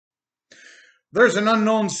There's an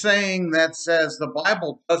unknown saying that says the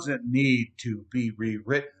Bible doesn't need to be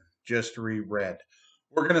rewritten, just reread.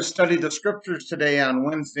 We're going to study the scriptures today on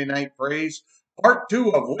Wednesday Night Praise, part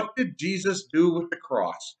 2 of What Did Jesus Do with the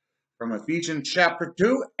Cross? From Ephesians chapter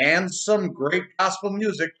 2, and some great gospel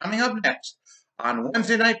music coming up next on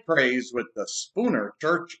Wednesday Night Praise with the Spooner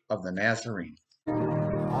Church of the Nazarene.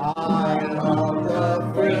 I love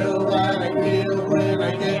the thrill that I feel when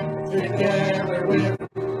I get together with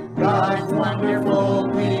God's wonderful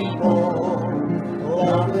people.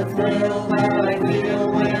 Love the thrill that I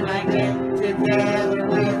feel when I get together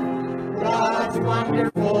with God's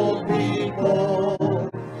wonderful people.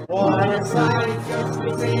 What a sight just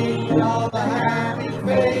to see all the happy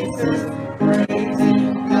faces,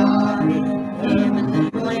 praising God in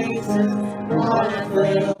heavenly places. What a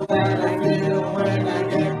thrill that I feel when I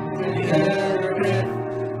get together with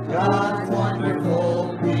God's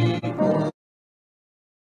wonderful people.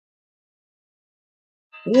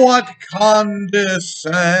 What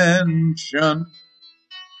condescension,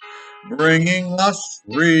 bringing us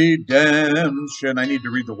redemption. I need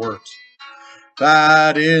to read the words.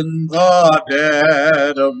 That in the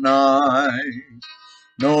dead of night,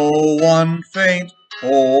 no one faint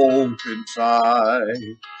hope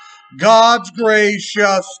inside. God's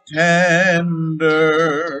gracious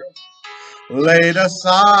tender laid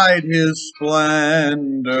aside his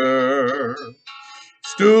splendor,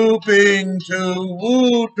 stooping to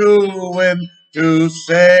win to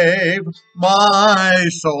save my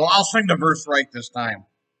soul. I'll sing the verse right this time.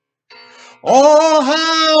 Oh,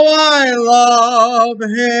 how I love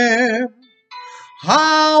him,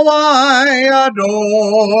 how I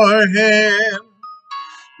adore him,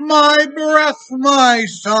 my breath, my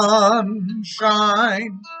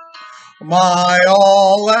sunshine, my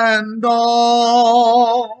all and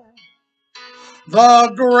all.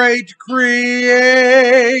 The great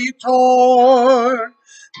Creator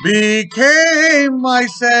became my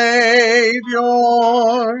Savior,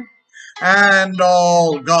 and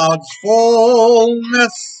all God's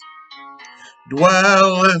fullness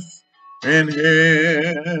dwelleth in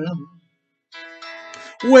him.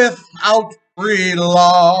 Without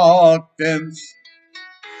reluctance,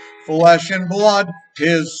 flesh and blood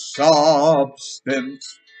his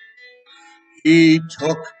substance, he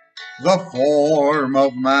took the form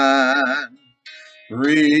of man,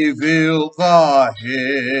 revealed the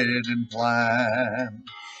hidden plan.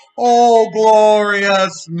 Oh,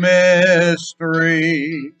 glorious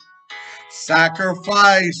mystery,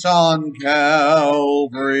 sacrifice on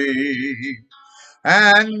Calvary.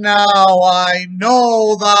 And now I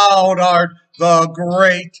know thou art the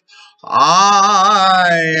great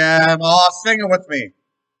I am. Oh, sing it with me.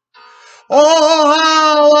 Oh,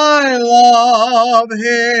 how I love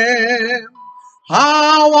him,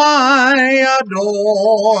 how I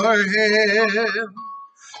adore him,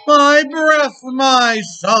 my breath, my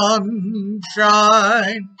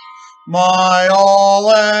sunshine, my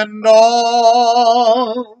all and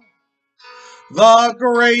all. The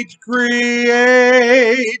great Creator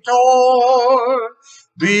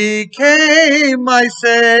became my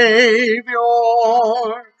Savior,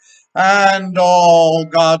 and all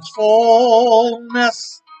God's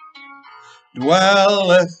fullness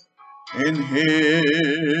dwelleth in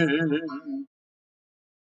him.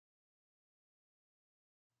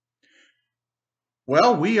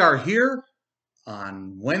 Well, we are here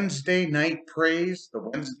on Wednesday Night Praise, the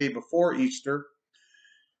Wednesday before Easter,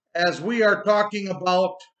 as we are talking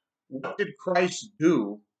about what did Christ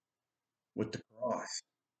do with the cross.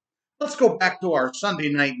 Let's go back to our Sunday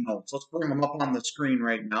night notes. Let's bring them up on the screen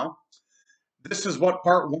right now. This is what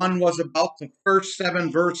part 1 was about, the first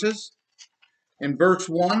 7 verses. In verse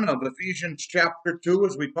 1 of Ephesians chapter 2,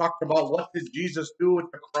 as we talked about what did Jesus do with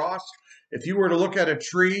the cross. If you were to look at a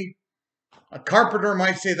tree, a carpenter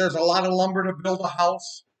might say there's a lot of lumber to build a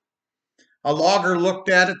house. A logger looked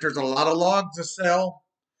at it, there's a lot of logs to sell.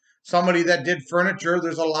 Somebody that did furniture,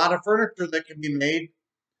 there's a lot of furniture that can be made.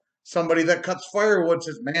 Somebody that cuts firewood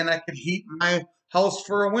says, man, I could heat my house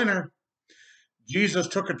for a winter. Jesus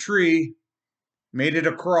took a tree, made it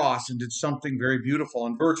a cross, and did something very beautiful.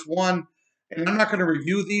 In verse 1, and I'm not going to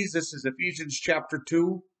review these. This is Ephesians chapter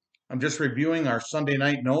 2. I'm just reviewing our Sunday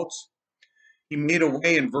night notes. He made a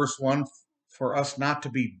way in verse 1 for us not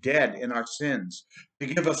to be dead in our sins, to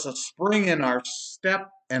give us a spring in our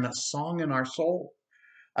step and a song in our soul.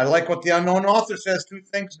 I like what the unknown author says. 2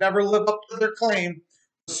 things never live up to their claim: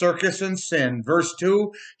 circus and sin. Verse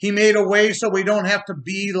 2, he made a way so we don't have to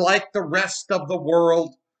be like the rest of the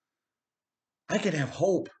world. I can have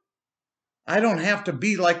hope. I don't have to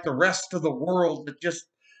be like the rest of the world that just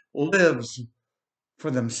lives for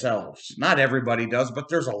themselves. Not everybody does, but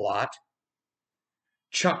there's a lot.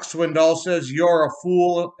 Chuck Swindoll says, you're a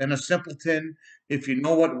fool and a simpleton if you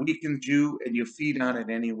know what weakens you and you feed on it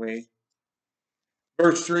anyway.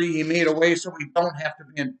 Verse 3, he made a way so we don't have to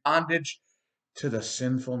be in bondage to the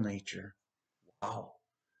sinful nature. Wow.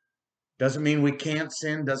 Doesn't mean we can't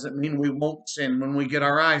sin, doesn't mean we won't sin when we get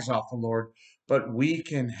our eyes off the Lord, but we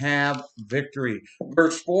can have victory.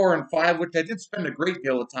 Verse 4 and 5, which I did spend a great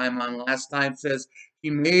deal of time on last time, says, he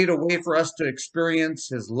made a way for us to experience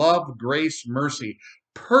his love, grace, mercy,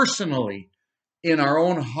 personally in our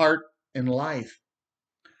own heart and life.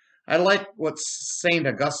 I like what St.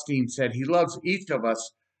 Augustine said. He loves each of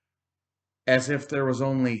us as if there was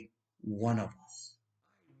only one of us.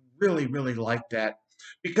 Really, really like that.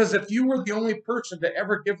 Because if you were the only person to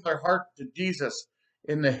ever give their heart to Jesus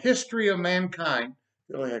in the history of mankind,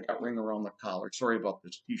 I feel like I got ring around the collar. Sorry about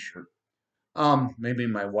this t-shirt. Maybe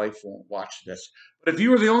my wife won't watch this. But if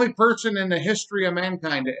you were the only person in the history of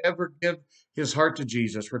mankind to ever give his heart to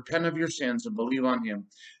Jesus, repent of your sins and believe on him,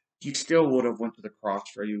 he still would have went to the cross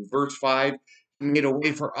for you. Verse 5, he made a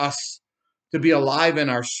way for us to be alive in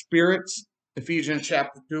our spirits. Ephesians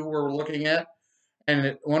chapter 2, where we're looking at.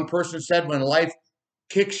 And one person said, when life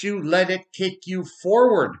kicks you, let it kick you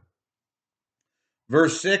forward.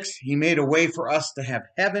 Verse 6, he made a way for us to have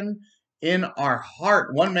heaven in our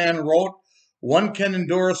heart. One man wrote, one can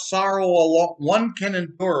endure sorrow alone. One can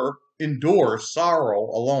endure sorrow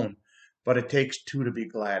alone, but it takes two to be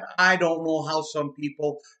glad. I don't know how some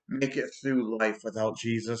people make it through life without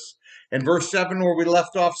Jesus. In verse 7, where we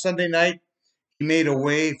left off Sunday night, he made a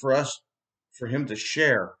way for us, for him to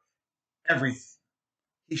share everything.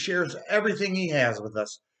 He shares everything he has with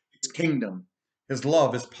us. His kingdom, his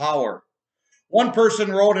love, his power. One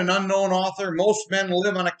person wrote, an unknown author, most men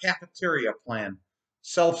live on a cafeteria plan,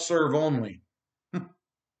 self-serve only.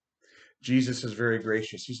 Jesus is very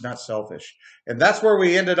gracious. He's not selfish. And that's where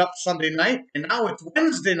we ended up Sunday night. And now it's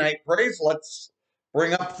Wednesday night praise. Let's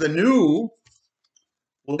bring up the new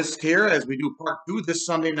list here as we do part 2 this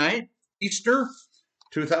Sunday night, Easter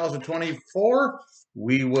 2024.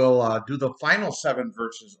 We will do the final 7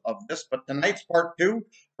 verses of this, but tonight's part 2,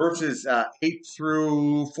 verses 8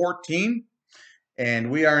 through 14.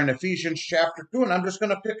 And we are in Ephesians chapter 2, and I'm just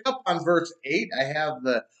going to pick up on verse 8. I have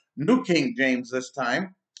the New King James this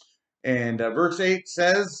time. And verse 8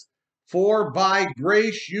 says, for by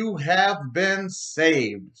grace you have been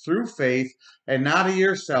saved through faith, and not of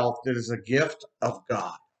yourself. It is a gift of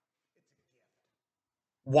God.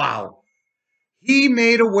 Wow. He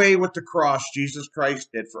made a way with the cross, Jesus Christ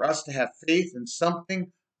did, for us to have faith in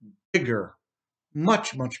something bigger,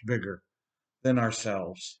 much, much bigger than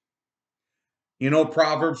ourselves. You know,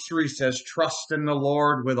 Proverbs 3 says, trust in the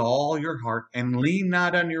Lord with all your heart and lean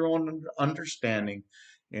not on your own understanding.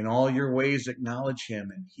 In all your ways acknowledge him,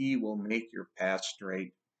 and he will make your path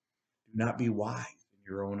straight. Do not be wise in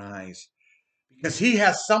your own eyes, because he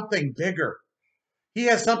has something bigger. He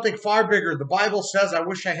has something far bigger. The Bible says, I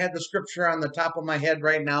wish I had the scripture on the top of my head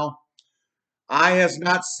right now. Eye has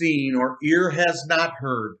not seen or ear has not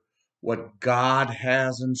heard what God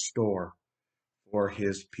has in store for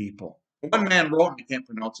his people. One man wrote, I can't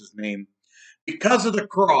pronounce his name, because of the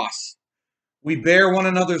cross, we bear one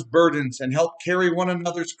another's burdens and help carry one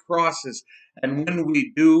another's crosses. And when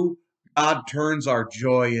we do, God turns our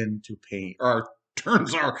joy into pain, or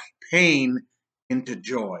turns our pain into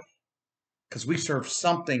joy. Because we serve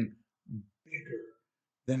something bigger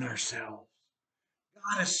than ourselves.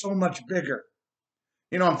 God is so much bigger.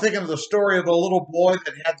 You know, I'm thinking of the story of the little boy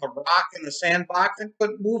that had the rock in the sandbox and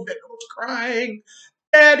couldn't move it. He was crying,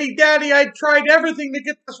 Daddy, Daddy, I tried everything to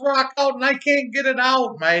get this rock out and I can't get it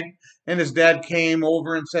out. And his dad came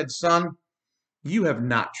over and said, son, you have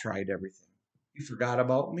not tried everything. You forgot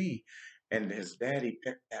about me. And his daddy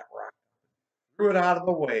picked that rock, threw it out of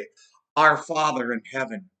the way. Our Father in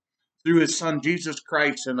heaven, through his Son, Jesus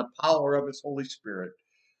Christ, and the power of his Holy Spirit,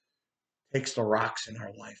 takes the rocks in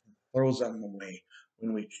our life and throws them away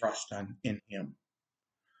when we trust in him.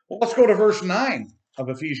 Well, let's go to verse 9 of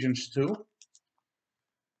Ephesians 2.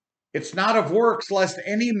 It's not of works, lest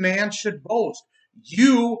any man should boast.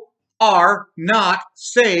 You are not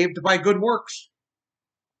saved by good works.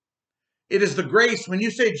 It is the grace. When you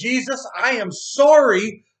say, Jesus, I am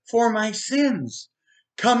sorry for my sins.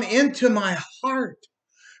 Come into my heart.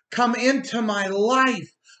 Come into my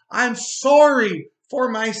life. I'm sorry for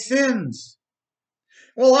my sins.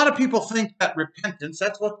 Well, a lot of people think that repentance,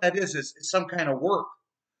 that's what that is some kind of work.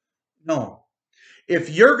 No. If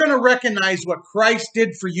you're going to recognize what Christ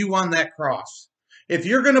did for you on that cross, if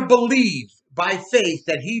you're going to believe by faith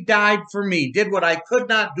that he died for me, did what I could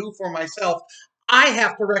not do for myself, I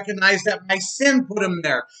have to recognize that my sin put him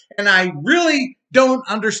there. And I really don't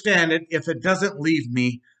understand it if it doesn't leave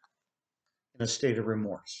me in a state of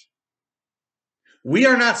remorse. We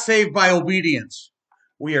are not saved by obedience.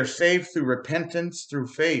 We are saved through repentance, through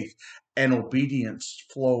faith, and obedience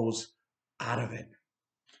flows out of it.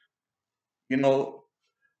 You know,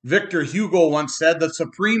 Victor Hugo once said, the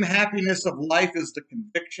supreme happiness of life is the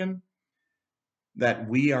conviction that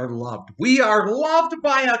we are loved. We are loved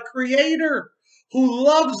by a creator who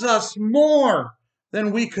loves us more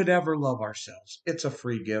than we could ever love ourselves. It's a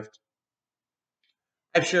free gift.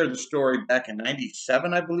 I've shared the story back in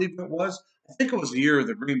 97, I believe it was. I think it was the year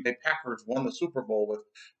the Green Bay Packers won the Super Bowl with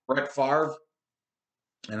Brett Favre.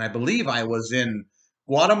 And I believe I was in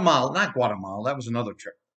Guatemala, not Guatemala, that was another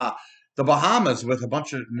trip. The Bahamas with a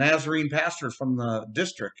bunch of Nazarene pastors from the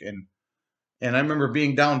district. And I remember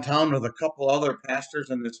being downtown with a couple other pastors,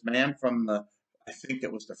 and this man from I think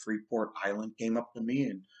it was the Freeport Island, came up to me,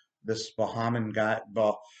 and this Bahama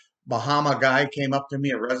guy came up to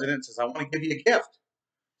me, a resident, says, I want to give you a gift.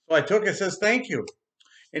 So I took it, says, thank you.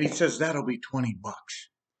 And he says, that'll be $20. I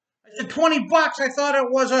said, $20? I thought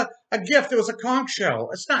it was a gift. It was a conch shell.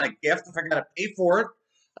 It's not a gift if I got to pay for it.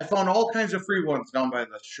 I found all kinds of free ones down by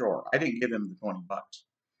the shore. I didn't give him the $20.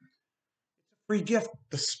 Free gift.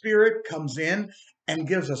 The Spirit comes in and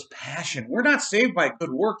gives us passion. We're not saved by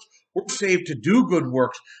good works. We're saved to do good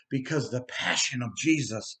works because the passion of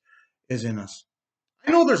Jesus is in us.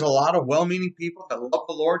 I know there's a lot of well-meaning people that love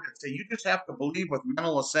the Lord that say you just have to believe with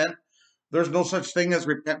mental assent. There's no such thing as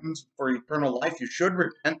repentance for eternal life. You should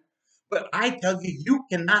repent. But I tell you, you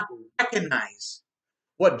cannot recognize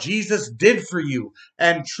what Jesus did for you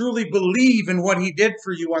and truly believe in what he did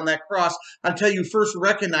for you on that cross until you first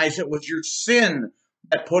recognize it was your sin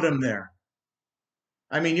that put him there.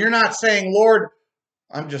 I mean, you're not saying, Lord,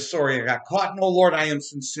 I'm just sorry I got caught. No, Lord, I am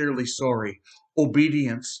sincerely sorry.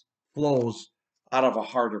 Obedience flows out of a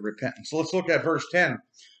heart of repentance. So let's look at verse 10.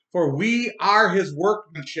 For we are his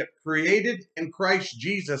workmanship, created in Christ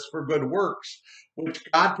Jesus for good works, which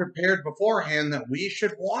God prepared beforehand that we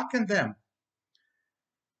should walk in them.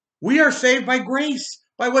 We are saved by grace,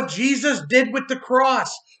 by what Jesus did with the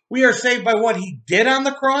cross. We are saved by what he did on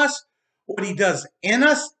the cross, what he does in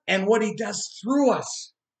us, and what he does through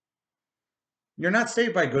us. You're not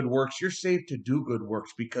saved by good works. You're saved to do good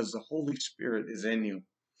works because the Holy Spirit is in you.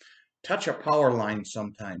 Touch a power line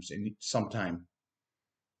sometimes, and sometime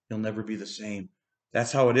you'll never be the same.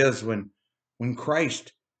 That's how it is when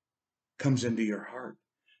Christ comes into your heart.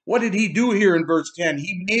 What did he do here in verse 10?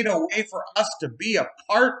 He made a way for us to be a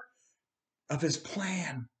part of his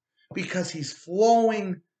plan because he's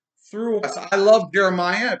flowing through us. I love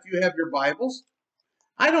Jeremiah. If you have your Bibles,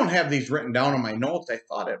 I don't have these written down in my notes. I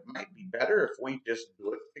thought it might be better if we just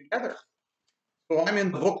do it together. So I'm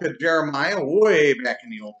in the book of Jeremiah, way back in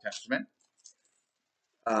the Old Testament,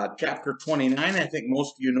 chapter 29. I think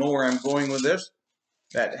most of you know where I'm going with this,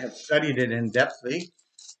 that have studied it in depthly,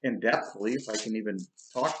 if I can even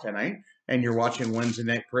talk tonight. And you're watching Wednesday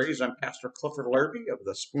Night Praise. I'm Pastor Clifford Larby of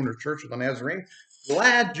the Spooner Church of the Nazarene.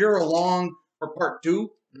 Glad you're along for part 2.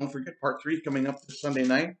 Don't forget part 3 is coming up this Sunday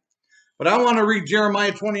night. But I want to read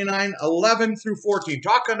Jeremiah 29, 11 through 14,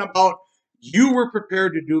 talking about you were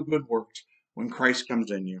prepared to do good works when Christ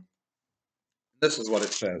comes in you. This is what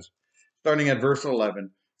it says, starting at verse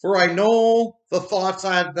 11. For I know the thoughts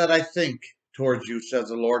that I think towards you, says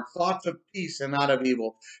the Lord, thoughts of peace and not of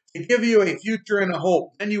evil, to give you a future and a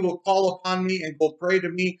hope. Then you will call upon me and will pray to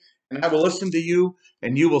me, and I will listen to you,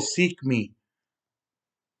 and you will seek me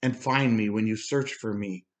and find me when you search for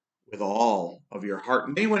me with all of your heart.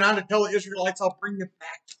 And they went on to tell the Israelites, I'll bring you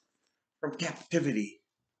back from captivity,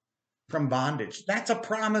 from bondage. That's a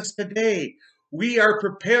promise today. We are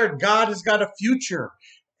prepared. God has got a future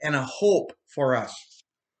and a hope for us.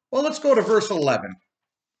 Well, let's go to verse 11.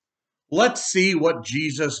 Let's see what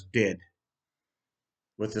Jesus did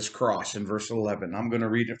with this cross in verse 11. I'm going to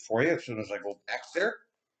read it for you as soon as I go back there.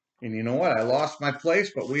 And you know what? I lost my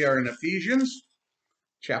place, but we are in Ephesians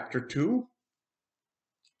chapter 2,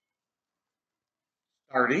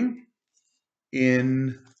 starting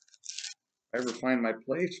in, if I ever find my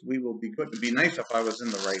place, we will be good. It'd be nice if I was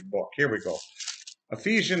in the right book. Here we go.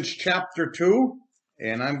 Ephesians chapter 2,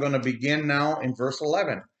 and I'm going to begin now in verse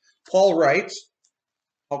 11. Paul writes,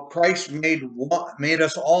 how Christ made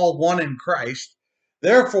us all one in Christ.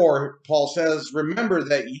 Therefore, Paul says, remember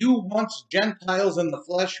that you once Gentiles in the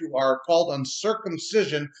flesh who are called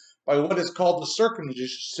uncircumcision by what is called the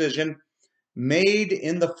circumcision made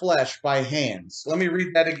in the flesh by hands. Let me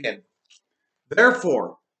read that again.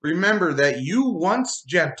 Therefore, remember that you once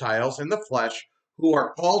Gentiles in the flesh who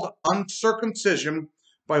are called uncircumcision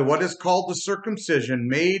by what is called the circumcision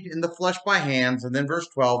made in the flesh by hands. And then verse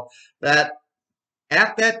 12, that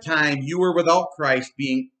at that time you were without Christ,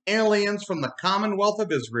 being aliens from the commonwealth of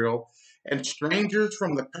Israel and strangers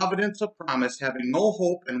from the covenants of promise, having no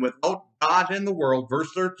hope and without God in the world.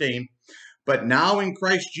 Verse 13, but now in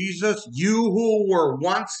Christ Jesus, you who were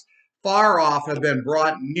once far off have been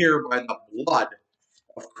brought near by the blood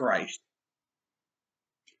of Christ.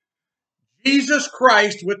 Jesus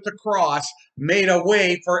Christ with the cross made a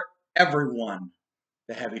way for everyone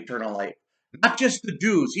to have eternal life. Not just the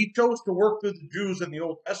Jews. He chose to work through the Jews in the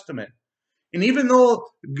Old Testament. And even though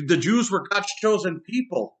the Jews were God's chosen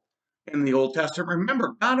people in the Old Testament,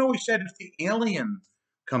 remember, God always said if the alien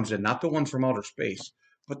comes in, not the ones from outer space,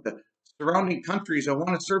 but the surrounding countries that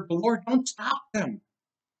want to serve the Lord, don't stop them.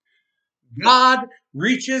 God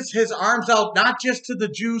reaches his arms out not just to the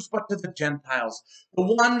Jews, but to the Gentiles. The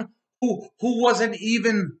one who wasn't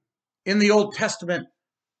even in the Old Testament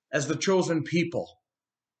as the chosen people.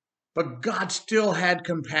 But God still had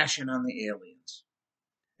compassion on the aliens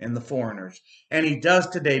and the foreigners. And he does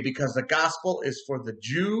today because the gospel is for the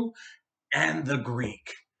Jew and the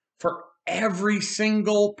Greek. For every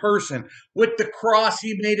single person. With the cross,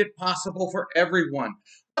 he made it possible for everyone.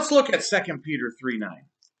 Let's look at 2 Peter 3:9.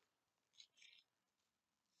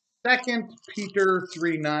 2 Peter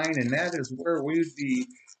 3:9, and that is where we'd be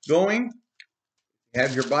going.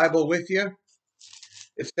 Have your Bible with you.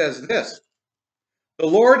 It says this, the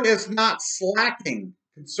Lord is not slacking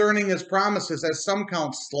concerning his promises, as some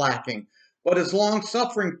count slacking, but is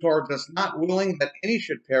long-suffering towards us, not willing that any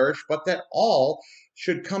should perish, but that all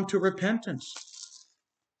should come to repentance.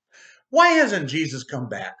 Why hasn't Jesus come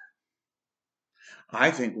back? I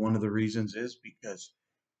think one of the reasons is because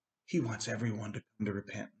he wants everyone to come to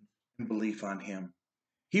repentance and belief on him.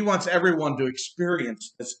 He wants everyone to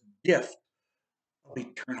experience this gift of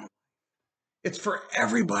eternal life. It's for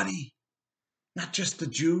everybody, not just the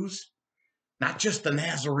Jews, not just the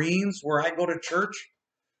Nazarenes where I go to church,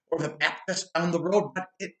 or the Baptists down the road, but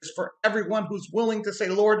it is for everyone who's willing to say,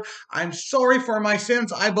 Lord, I'm sorry for my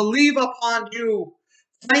sins. I believe upon you.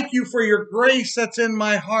 Thank you for your grace that's in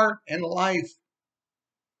my heart and life.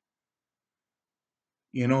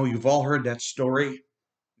 You know, you've all heard that story,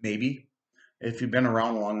 maybe. If you've been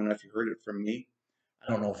around long enough, you heard it from me.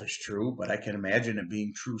 I don't know if it's true, but I can imagine it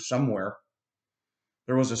being true somewhere.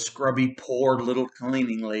 There was a scrubby, poor little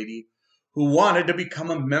cleaning lady who wanted to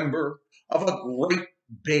become a member of a great,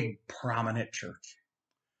 big, prominent church.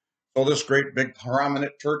 So this great, big,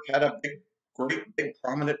 prominent church had a great, big,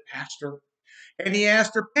 prominent pastor. And he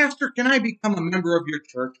asked her, Pastor, can I become a member of your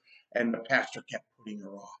church? And the pastor kept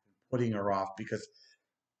putting her off because,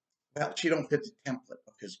 well, she don't fit the template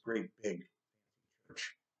of his great, big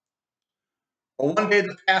church. Well, one day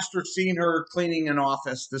the pastor seen her cleaning an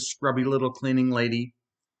office, this scrubby little cleaning lady.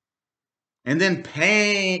 And then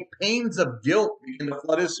pains of guilt begin to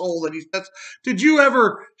flood his soul. And he says, did you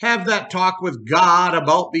ever have that talk with God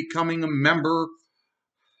about becoming a member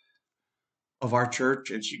of our church?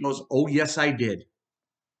 And she goes, oh, yes, I did.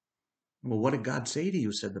 Well, what did God say to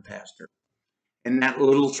you? Said the pastor. And that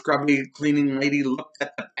little scrubby cleaning lady looked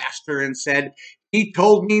at the pastor and said, he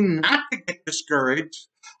told me not to get discouraged.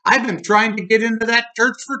 I've been trying to get into that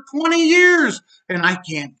church for 20 years, and I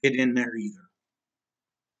can't get in there either.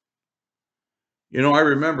 You know, I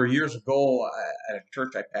remember years ago at a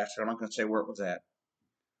church I pastored, I'm not going to say where it was at.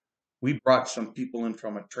 We brought some people in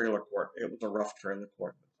from a trailer court. It was a rough trailer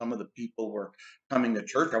court. Some of the people were coming to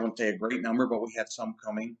church. I wouldn't say a great number, but we had some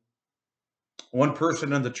coming. One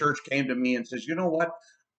person in the church came to me and says, you know what?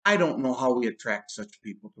 I don't know how we attract such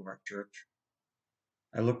people to our church.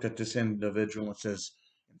 I looked at this individual and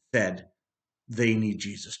said, they need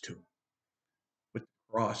Jesus too. With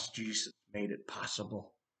the cross, Jesus made it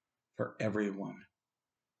possible for everyone.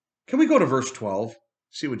 Can we go to verse 12?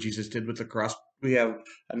 See what Jesus did with the cross. We have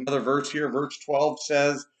another verse here. Verse 12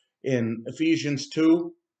 says in Ephesians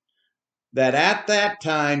 2, that at that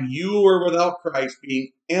time you were without Christ,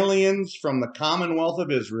 being aliens from the commonwealth of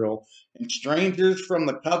Israel and strangers from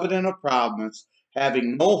the covenant of promise,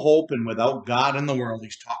 having no hope and without God in the world.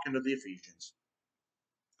 He's talking to the Ephesians.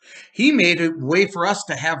 He made a way for us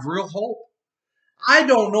to have real hope. I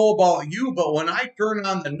don't know about you, but when I turn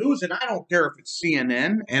on the news, and I don't care if it's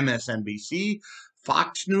CNN, MSNBC,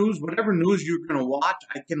 Fox News, whatever news you're going to watch,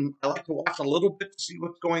 I like to watch a little bit to see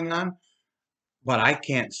what's going on. But I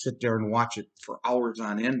can't sit there and watch it for hours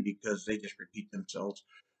on end because they just repeat themselves.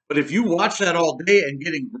 But if you watch that all day and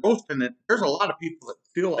get engrossed in it, there's a lot of people that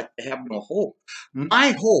feel like they have no hope.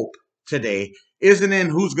 My hope today isn't in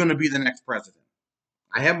who's going to be the next president.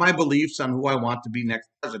 I have my beliefs on who I want to be next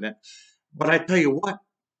president. But I tell you what,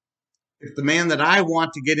 If the man that I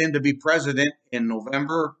want to get in to be president in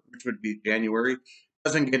November, which would be January,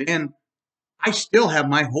 doesn't get in, I still have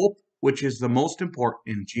my hope, which is the most important,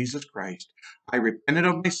 in Jesus Christ. I repented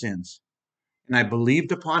of my sins, and I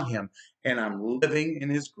believed upon him, and I'm living in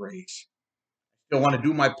his grace. I still want to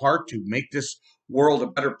do my part to make this world a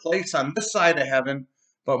better place on this side of heaven,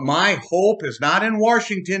 but my hope is not in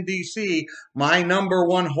Washington, D.C. My number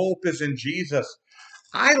one hope is in Jesus.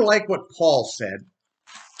 I like what Paul said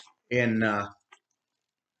in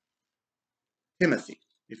Timothy.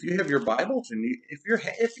 If you have your Bibles and if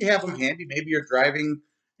you have them handy, maybe you're driving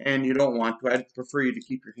and you don't want to, I'd prefer you to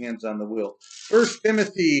keep your hands on the wheel. First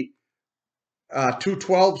Timothy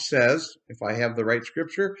 2:12 says, if I have the right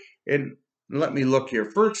scripture, and let me look here.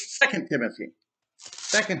 Second Timothy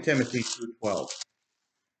 2:12.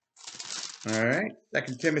 All right,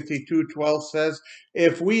 2 Timothy 2:12 says,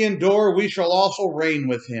 if we endure, we shall also reign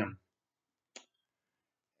with him.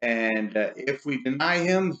 And if we deny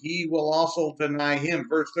him, he will also deny him.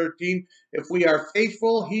 Verse 13, if we are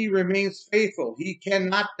faithful, he remains faithful. He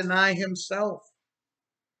cannot deny himself.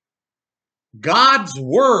 God's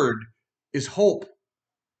word is hope.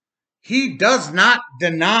 He does not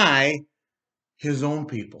deny his own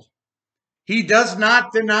people. He does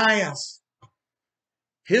not deny us.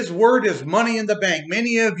 His word is money in the bank.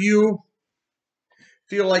 Many of you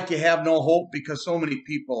feel like you have no hope because so many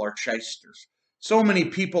people are shysters. So many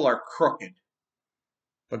people are crooked.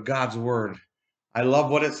 But God's word, I love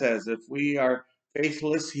what it says. If we are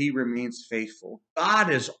faithless, he remains faithful. God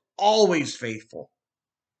is always faithful.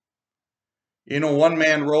 You know, one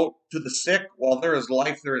man wrote to the sick, while there is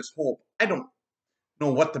life, there is hope. I don't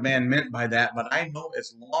know what the man meant by that, but I know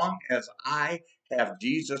as long as I have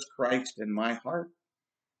Jesus Christ in my heart,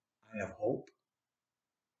 I have hope.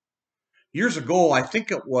 Years ago, I think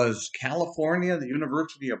it was California, the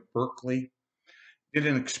University of Berkeley, did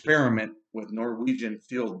an experiment with Norwegian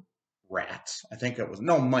field rats. I think it was,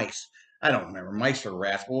 no, mice. I don't remember, mice or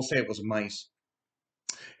rats, but we'll say it was mice.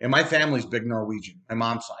 And my family's big Norwegian. My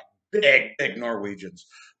mom's side, big Norwegians.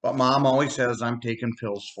 But mom always says I'm taking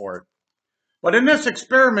pills for it. But in this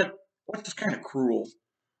experiment, which is kind of cruel,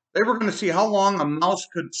 they were going to see how long a mouse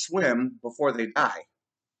could swim before they die.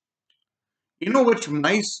 You know which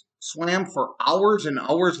mice swam for hours and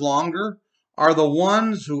hours longer? Are the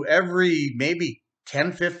ones who every maybe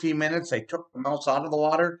 10, 15 minutes, they took the mouse out of the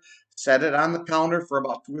water, set it on the counter for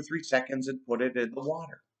about 2 or 3 seconds and put it in the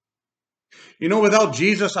water. You know, without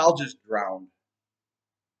Jesus, I'll just drown.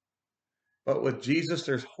 But with Jesus,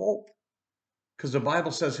 there's hope. Because the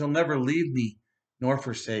Bible says he'll never leave me nor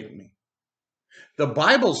forsake me. The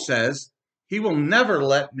Bible says he will never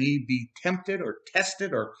let me be tempted or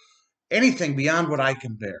tested or anything beyond what I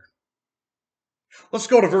can bear. Let's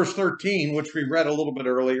go to verse 13, which we read a little bit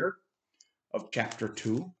earlier of chapter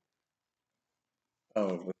 2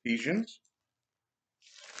 of Ephesians.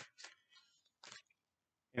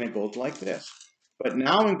 And it goes like this. But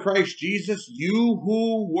now in Christ Jesus, you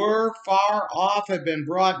who were far off have been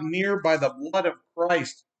brought near by the blood of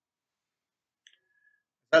Christ.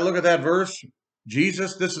 I look at that verse.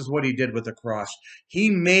 Jesus, this is what he did with the cross. He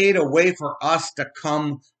made a way for us to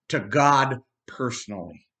come to God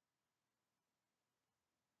personally.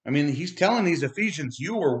 I mean, he's telling these Ephesians,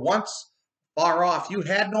 you were once far off. You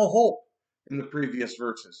had no hope in the previous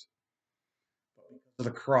verses. But because of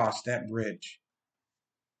the cross, that bridge,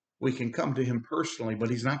 we can come to him personally, but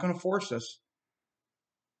he's not going to force us.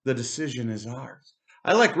 The decision is ours.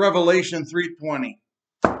 I like Revelation 3:20.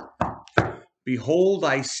 Behold,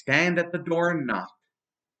 I stand at the door and knock.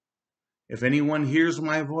 If anyone hears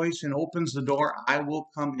my voice and opens the door, I will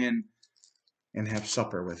come in and have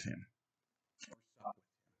supper with him.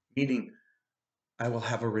 Meaning, I will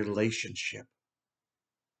have a relationship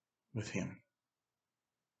with him.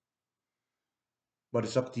 But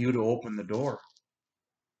it's up to you to open the door.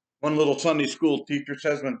 One little Sunday school teacher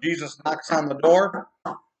says when Jesus knocks on the door,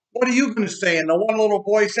 what are you going to say? And the one little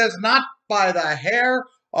boy says, not by the hair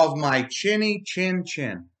of my chinny chin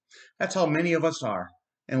chin. That's how many of us are.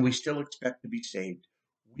 And we still expect to be saved.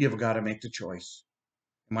 We have got to make the choice.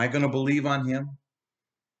 Am I going to believe on him?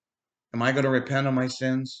 Am I going to repent of my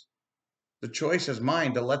sins? The choice is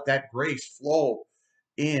mine to let that grace flow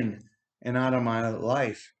in and out of my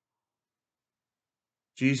life.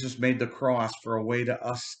 Jesus made the cross for a way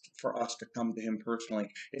for us to come to him personally.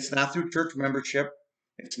 It's not through church membership.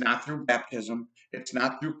 It's not through baptism. It's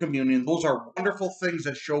not through communion. Those are wonderful things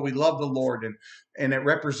that show we love the Lord, and it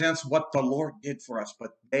represents what the Lord did for us.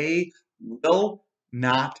 But they will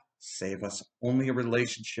not save us. Only a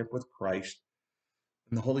relationship with Christ.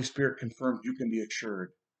 And the Holy Spirit confirms, you can be assured.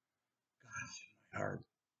 God is in my heart.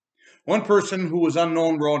 One person who was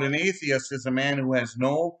unknown wrote, "An atheist is a man who has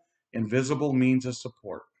no invisible means of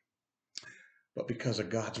support. But because of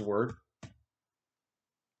God's word,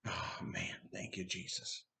 oh man, thank you,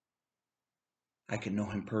 Jesus. I can know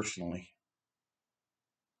him personally."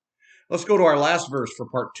 Let's go to our last verse for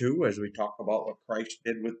part 2 as we talk about what Christ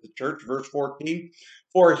did with the church. Verse 14,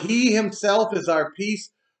 "For he himself is our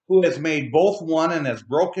peace, who has made both one and has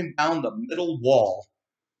broken down the middle wall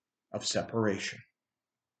of separation."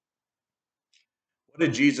 What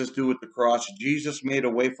did Jesus do with the cross? Jesus made a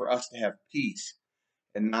way for us to have peace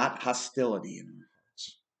and not hostility in our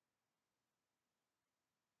hearts.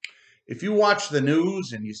 If you watch the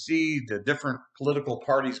news and you see the different political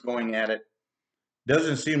parties going at it,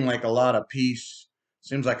 doesn't seem like a lot of peace.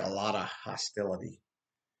 Seems like a lot of hostility.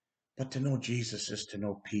 But to know Jesus is to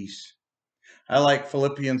know peace. I like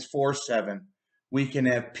Philippians 4:7. We can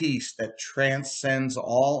have peace that transcends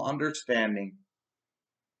all understanding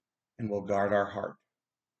and will guard our heart.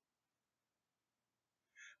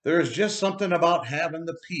 There is just something about having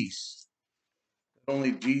the peace that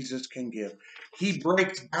only Jesus can give. He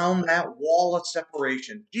breaks down that wall of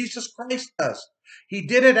separation. Jesus Christ does. He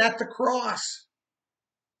did it at the cross.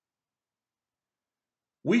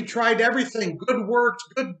 We tried everything, good works,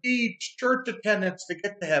 good deeds, church attendance to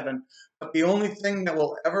get to heaven. But the only thing that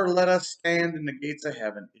will ever let us stand in the gates of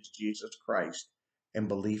heaven is Jesus Christ and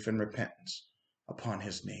belief and repentance upon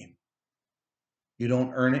his name. You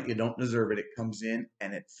don't earn it. You don't deserve it. It comes in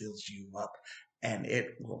and it fills you up and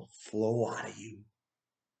it will flow out of you.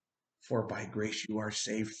 For by grace you are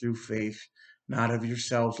saved through faith, not of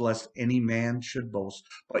yourselves, lest any man should boast.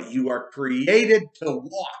 But you are created to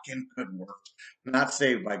walk in good works, not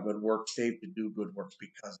saved by good works, saved to do good works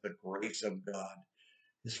because the grace of God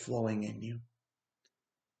is flowing in you.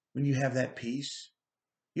 When you have that peace,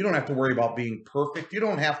 you don't have to worry about being perfect. You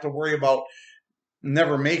don't have to worry about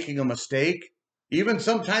never making a mistake. Even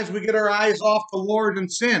sometimes we get our eyes off the Lord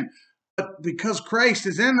and sin. But because Christ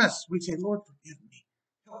is in us, we say, "Lord, forgive me.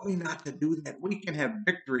 Help me not to do that." We can have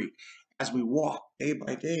victory as we walk day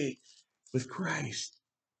by day with Christ.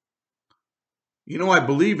 You know, I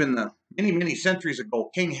believe in the many centuries ago,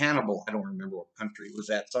 King Hannibal, I don't remember what country it was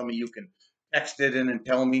at. Some of you can text it in and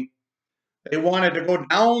tell me. They wanted to go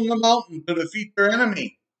down the mountain to defeat their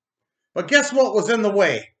enemy. But guess what was in the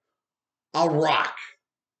way? A rock.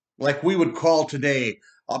 Like we would call today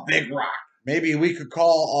a big rock. Maybe we could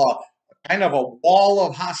call a kind of a wall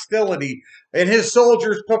of hostility. And his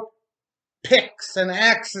soldiers took picks and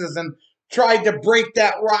axes and tried to break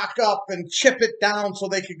that rock up and chip it down so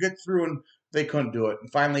they could get through, and they couldn't do it.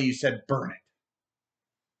 And finally he said, "Burn it."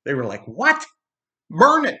 They were like, "What?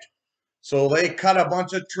 Burn it." So they cut a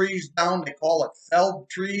bunch of trees down. They call it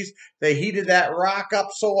felled trees. They heated that rock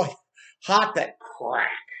up so hot that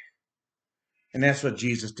crack. And that's what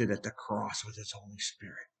Jesus did at the cross with his Holy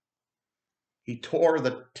Spirit. He tore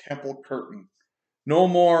the temple curtain. No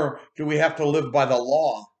more do we have to live by the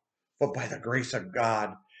law, but by the grace of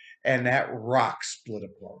God. And that rock split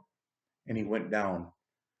apart. And he went down.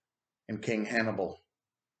 And King Hannibal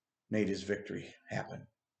made his victory happen.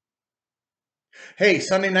 Hey,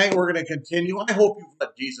 Sunday night we're going to continue. I hope you've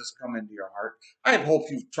let Jesus come into your heart. I hope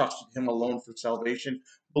you've trusted him alone for salvation.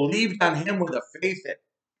 Believed on him with a faith that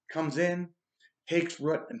comes in, takes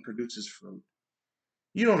root, and produces fruit.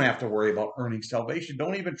 You don't have to worry about earning salvation.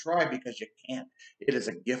 Don't even try, because you can't. It is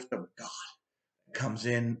a gift of God that comes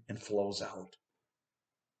in and flows out.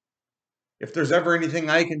 If there's ever anything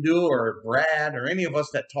I can do, or Brad, or any of us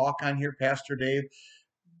that talk on here, Pastor Dave,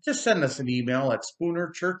 just send us an email at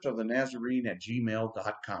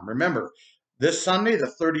spoonerchurchofthenazarene@gmail.com. Remember, this Sunday,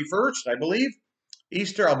 the 31st, I believe,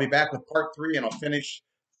 Easter, I'll be back with part 3, and I'll finish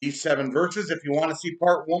these 7 verses. If you want to see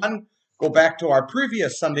part 1, go back to our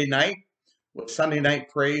previous Sunday night with Sunday night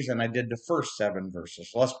praise, and I did the first 7 verses.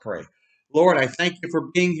 So let's pray. Lord, I thank you for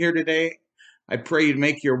being here today. I pray you'd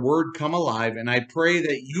make your word come alive, and I pray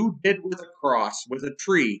that you did with a cross, with a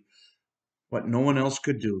tree, what no one else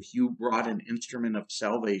could do. You brought an instrument of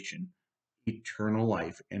salvation, eternal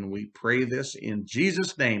life. And we pray this in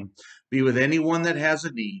Jesus' name. Be with anyone that has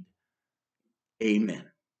a need.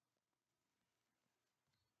 Amen.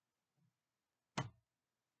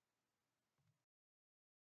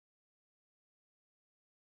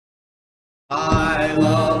 I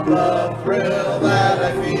love the thrill that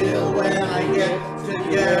I feel when I get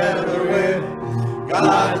together with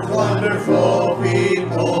God's wonderful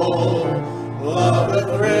people. Love the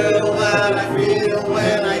thrill that I feel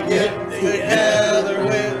when I get together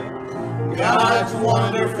with God's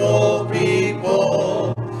wonderful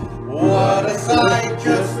people. What a sight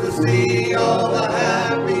just to see all